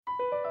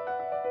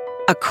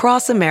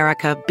Across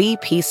America,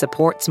 BP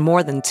supports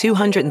more than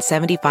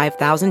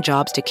 275,000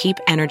 jobs to keep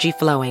energy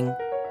flowing.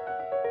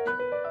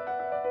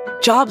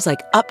 Jobs like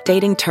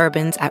updating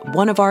turbines at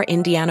one of our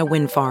Indiana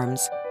wind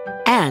farms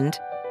and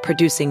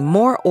producing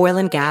more oil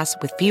and gas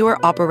with fewer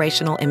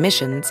operational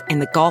emissions in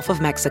the Gulf of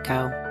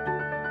Mexico.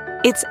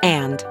 It's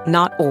and,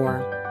 not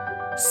or.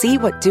 See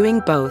what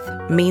doing both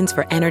means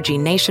for energy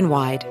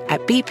nationwide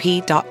at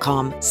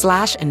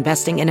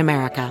bp.com/investing in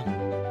America.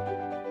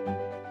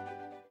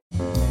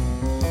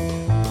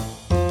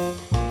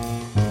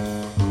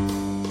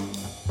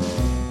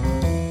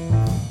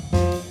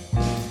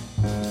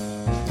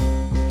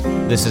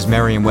 This is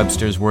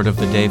Merriam-Webster's Word of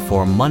the Day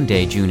for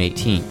Monday, June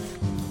 18th.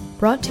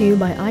 Brought to you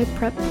by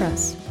iPrep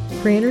Press,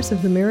 creators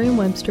of the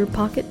Merriam-Webster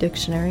Pocket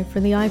Dictionary for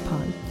the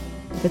iPod.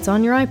 If it's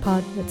on your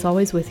iPod, it's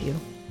always with you.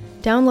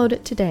 Download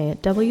it today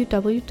at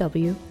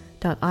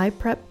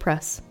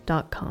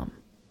www.ipreppress.com.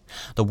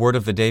 The word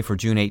of the day for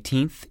June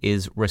 18th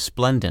is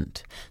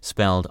resplendent,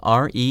 spelled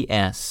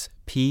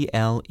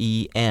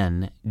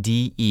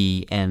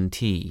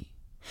R-E-S-P-L-E-N-D-E-N-T.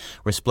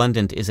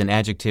 Resplendent is an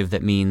adjective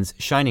that means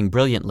shining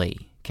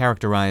brilliantly,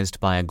 characterized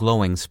by a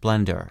glowing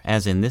splendor,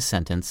 as in this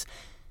sentence.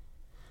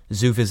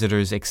 Zoo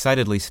visitors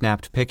excitedly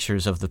snapped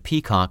pictures of the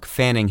peacock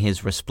fanning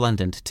his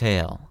resplendent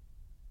tail.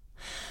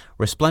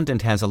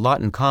 Resplendent has a lot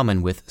in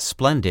common with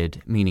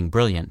splendid, meaning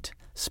brilliant,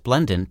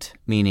 splendent,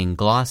 meaning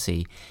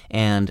glossy,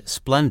 and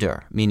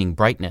splendor, meaning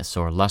brightness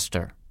or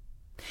luster.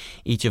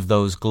 Each of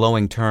those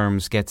glowing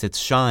terms gets its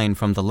shine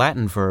from the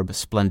Latin verb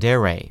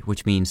splendere,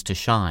 which means to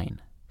shine.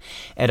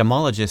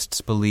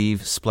 Etymologists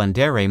believe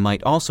splendēre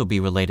might also be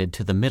related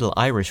to the Middle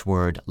Irish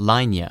word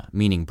lainn,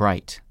 meaning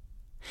bright.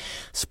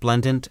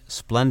 Splendent,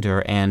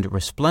 splendor, and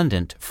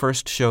resplendent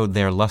first showed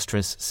their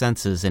lustrous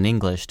senses in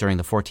English during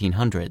the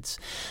 1400s,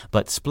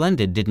 but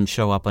splendid didn't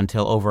show up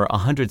until over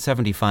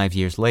 175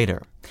 years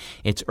later.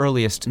 Its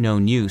earliest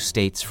known use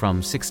dates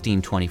from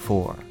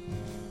 1624.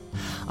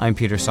 I'm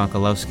Peter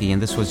Sokolowski,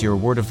 and this was your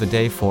Word of the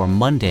Day for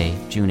Monday,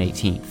 June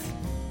 18th.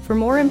 For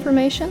more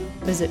information,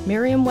 visit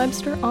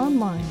Merriam-Webster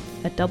online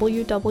at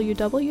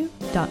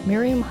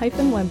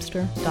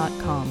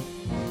www.merriam-webster.com.